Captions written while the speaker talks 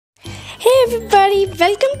Hey everybody,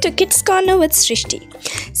 welcome to Kids Corner with Srishti.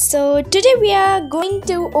 So today we are going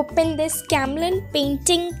to open this Camlin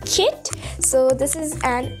Painting Kit. So this is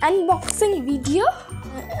an unboxing video.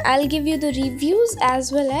 I'll give you the reviews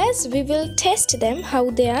as well as we will test them,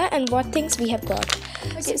 how they are and what things we have got.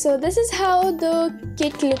 Okay, so this is how the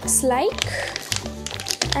kit looks like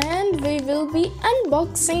and we will be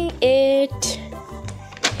unboxing it.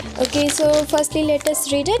 Okay, so firstly let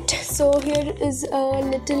us read it. So here is a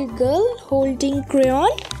little girl holding crayon.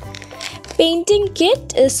 Painting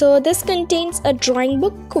kit. So this contains a drawing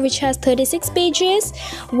book which has 36 pages,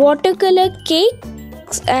 watercolor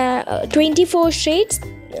cakes, 24 shades,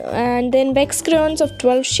 and then wax crayons of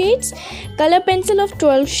 12 shades, color pencil of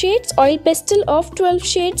 12 shades, oil pastel of 12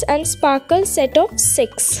 shades, and sparkle set of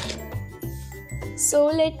 6. So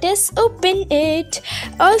let us open it.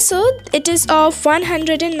 Also, it is of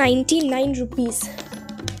 199 rupees.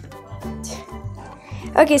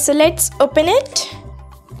 Okay, so let's open it.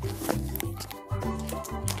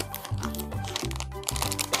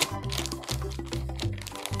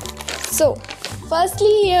 So,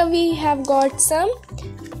 firstly here we have got some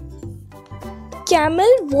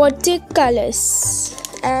camel watercolors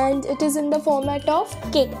and it is in the format of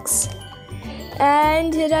cakes.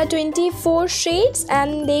 And here are 24 shades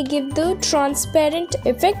and they give the transparent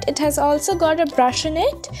effect. It has also got a brush in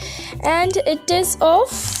it and it is of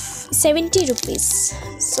 70 rupees.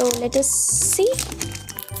 So let us see.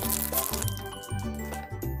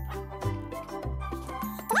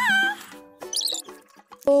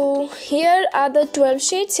 So here are the 12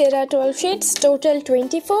 shades. Here are 12 shades, total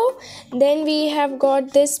 24. Then we have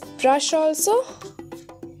got this brush also.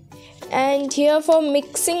 And here for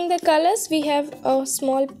mixing the colors we have a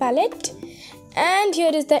small palette, and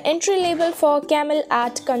here is the entry label for Camel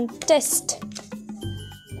Art Contest.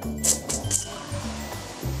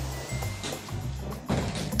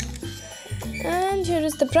 And here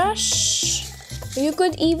is the brush. You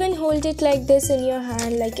could even hold it like this in your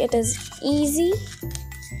hand, like it is easy.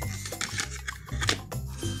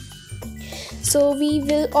 So we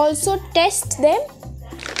will also test them.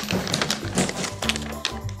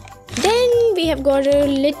 Then we have got a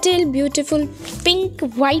little beautiful pink,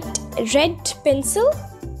 white, red pencil.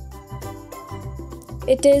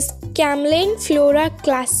 It is Camlin Flora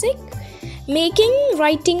Classic, making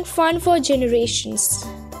writing fun for generations.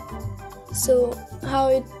 So how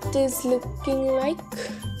it is looking like.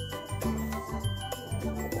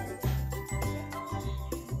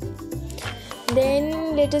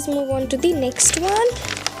 Then let us move on to the next one.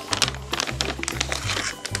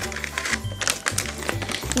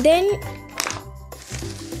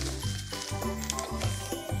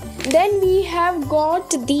 Then we have got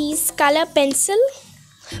these color pencil,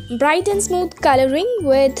 bright and smooth coloring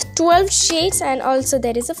with 12 shades, and also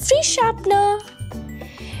there is a free sharpener.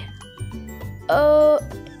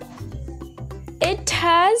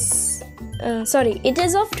 It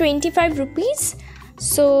is of 25 rupees.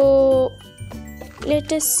 So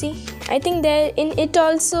let us see. I think there in it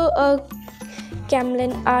also a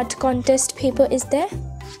Camlin Art Contest paper is there.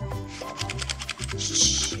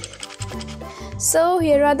 So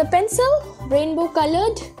here are the pencil, rainbow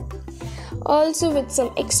colored, also with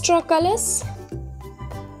some extra colors.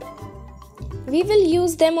 We will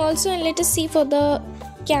use them also, and let us see for the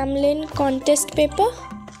Camlin contest paper.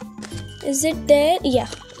 Is it there? Yeah,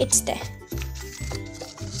 it's there.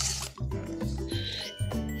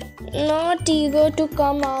 Not eager to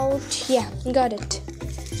come out. Yeah, got it.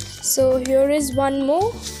 So here is one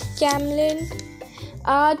more Camlin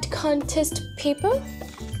Art Contest paper.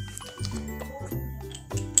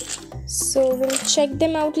 So we'll check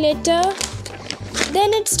them out later.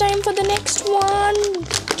 Then it's time for the next one.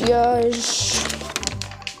 Yes.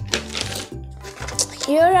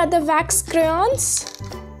 Here are the wax crayons.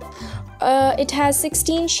 It has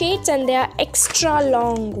 16 shades and they are extra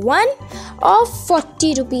long. One of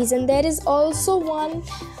 40 rupees. And there is also one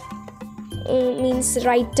means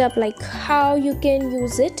write up like how you can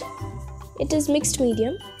use it. It is mixed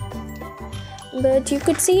medium. But you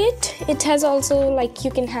could see it has also like you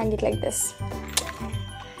can hang it like this.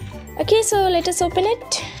 Okay, so let us open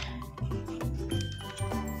it.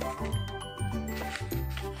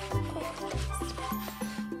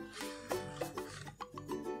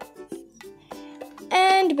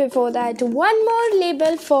 And before that, one more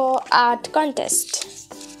label for art contest,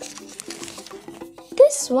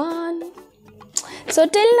 this one. So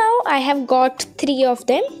till now I have got 3 of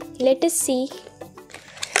them. Let us see.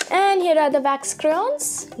 And here are the wax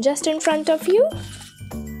crayons just in front of you.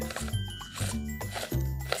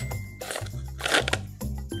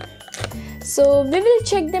 So we will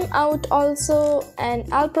check them out also, and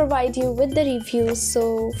I'll provide you with the reviews.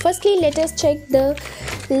 So firstly, let us check the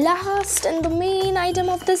last and the main item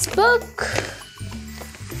of this book.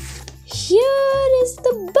 Here is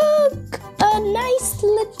the book, a nice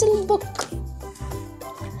little book.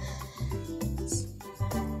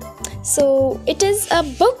 So it is a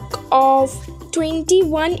book of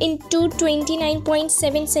 21 into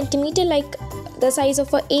 29.7 centimeter, like the size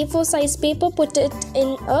of a A4 size paper. Put it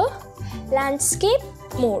in a landscape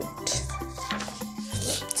mode.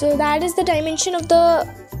 So that is the dimension of the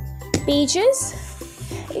pages.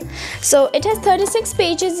 So it has 36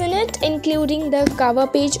 pages in it, including the cover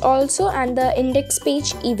page also and the index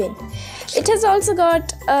page even. It has also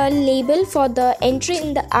got a label for the entry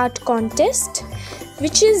in the art contest,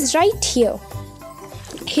 which is right here.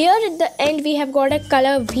 Here at the end we have got a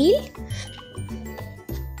color wheel,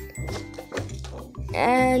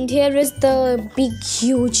 and here is the big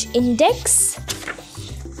huge index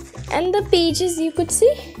and the pages you could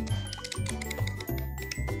see.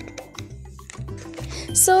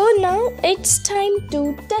 So now it's time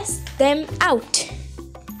to test them out.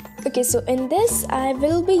 Okay, so in this I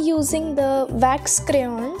will be using the wax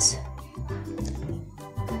crayons.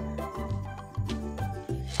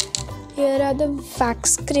 Here are the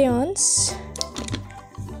wax crayons.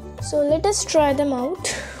 So let us try them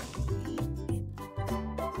out.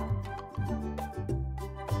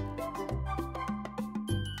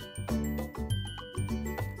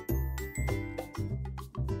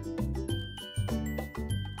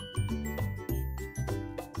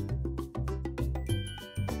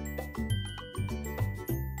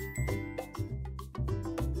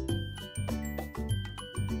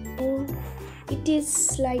 It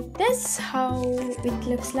is like this, how it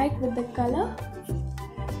looks like with the color.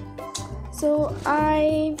 So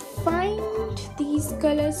I find these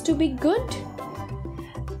colors to be good.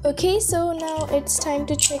 Okay, so now it's time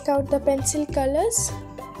to check out the pencil colors.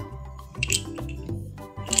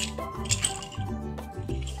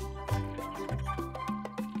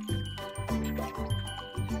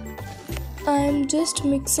 I am just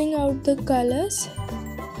mixing out the colors,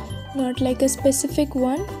 not like a specific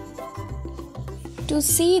one, to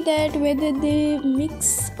see that whether they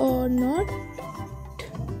mix or not.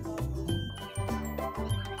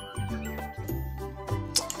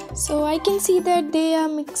 So I can see that they are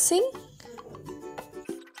mixing.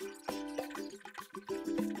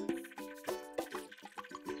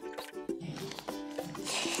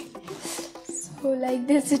 So like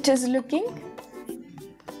this it is looking.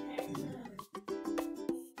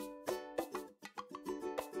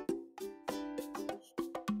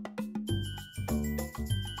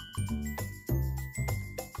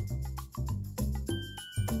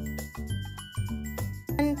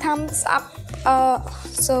 And thumbs up.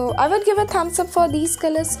 So I would give a thumbs up for these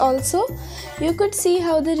colors also. You could see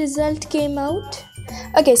how the result came out.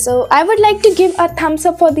 Okay, so I would like to give a thumbs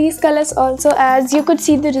up for these colors also, as you could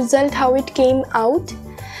see the result, how it came out.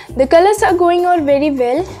 The colors are going out very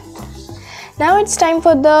well. Now it's time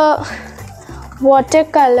for the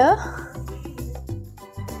watercolor.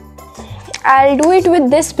 I'll do it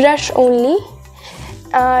with this brush only.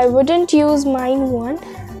 I wouldn't use mine one.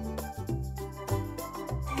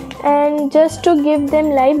 And just to give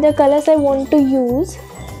them life, the colors I want to use,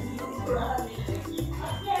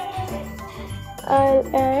 I'll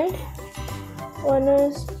add 1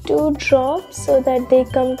 or 2 drops so that they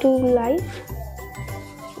come to life,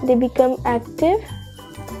 they become active.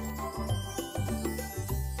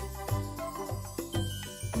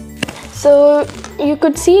 So you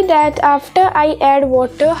could see that after I add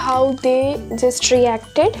water, how they just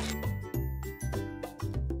reacted.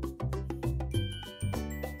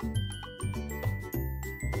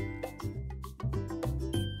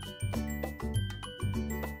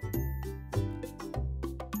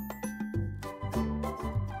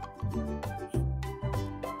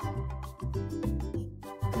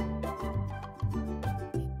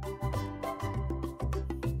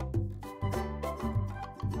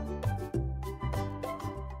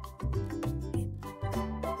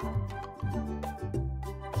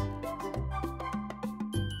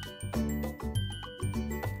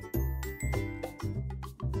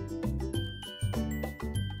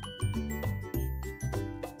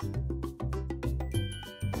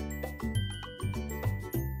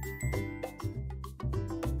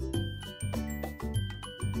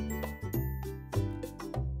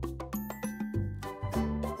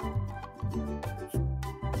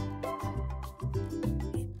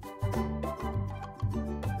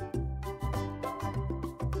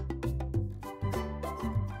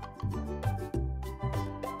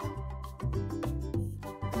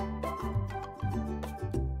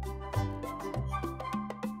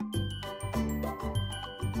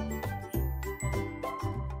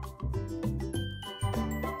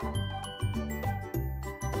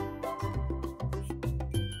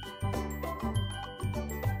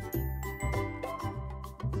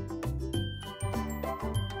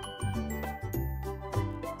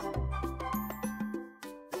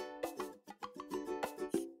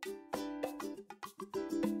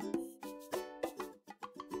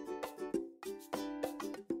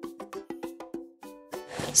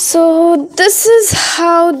 So this is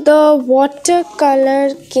how the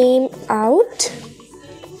watercolor came out,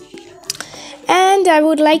 and I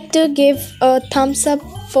would like to give a thumbs up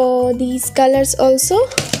for these colors also.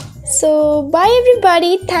 So bye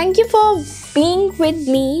everybody, thank you for being with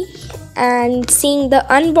me and seeing the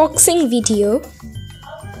unboxing video.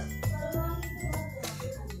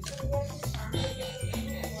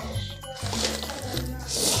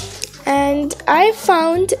 And I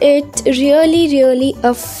found it really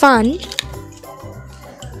a fun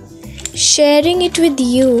sharing it with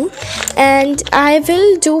you, and I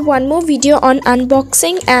will do one more video on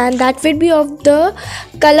unboxing, and that will be of the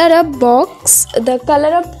color up box, the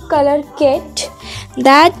color kit.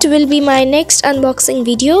 That will be my next unboxing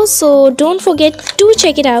video, so don't forget to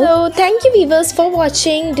check it out. So thank you viewers for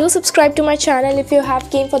watching. Do subscribe to my channel if you have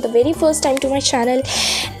came for the very first time to my channel,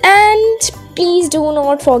 and please do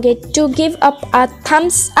not forget to give up a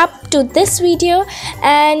thumbs up to this video,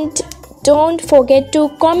 and don't forget to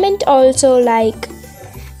comment also, like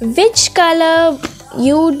which color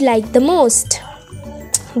you'd like the most,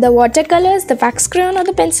 the watercolors, the wax crayon, or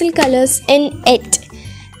the pencil colors in it.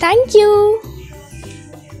 Thank you.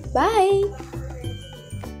 Bye.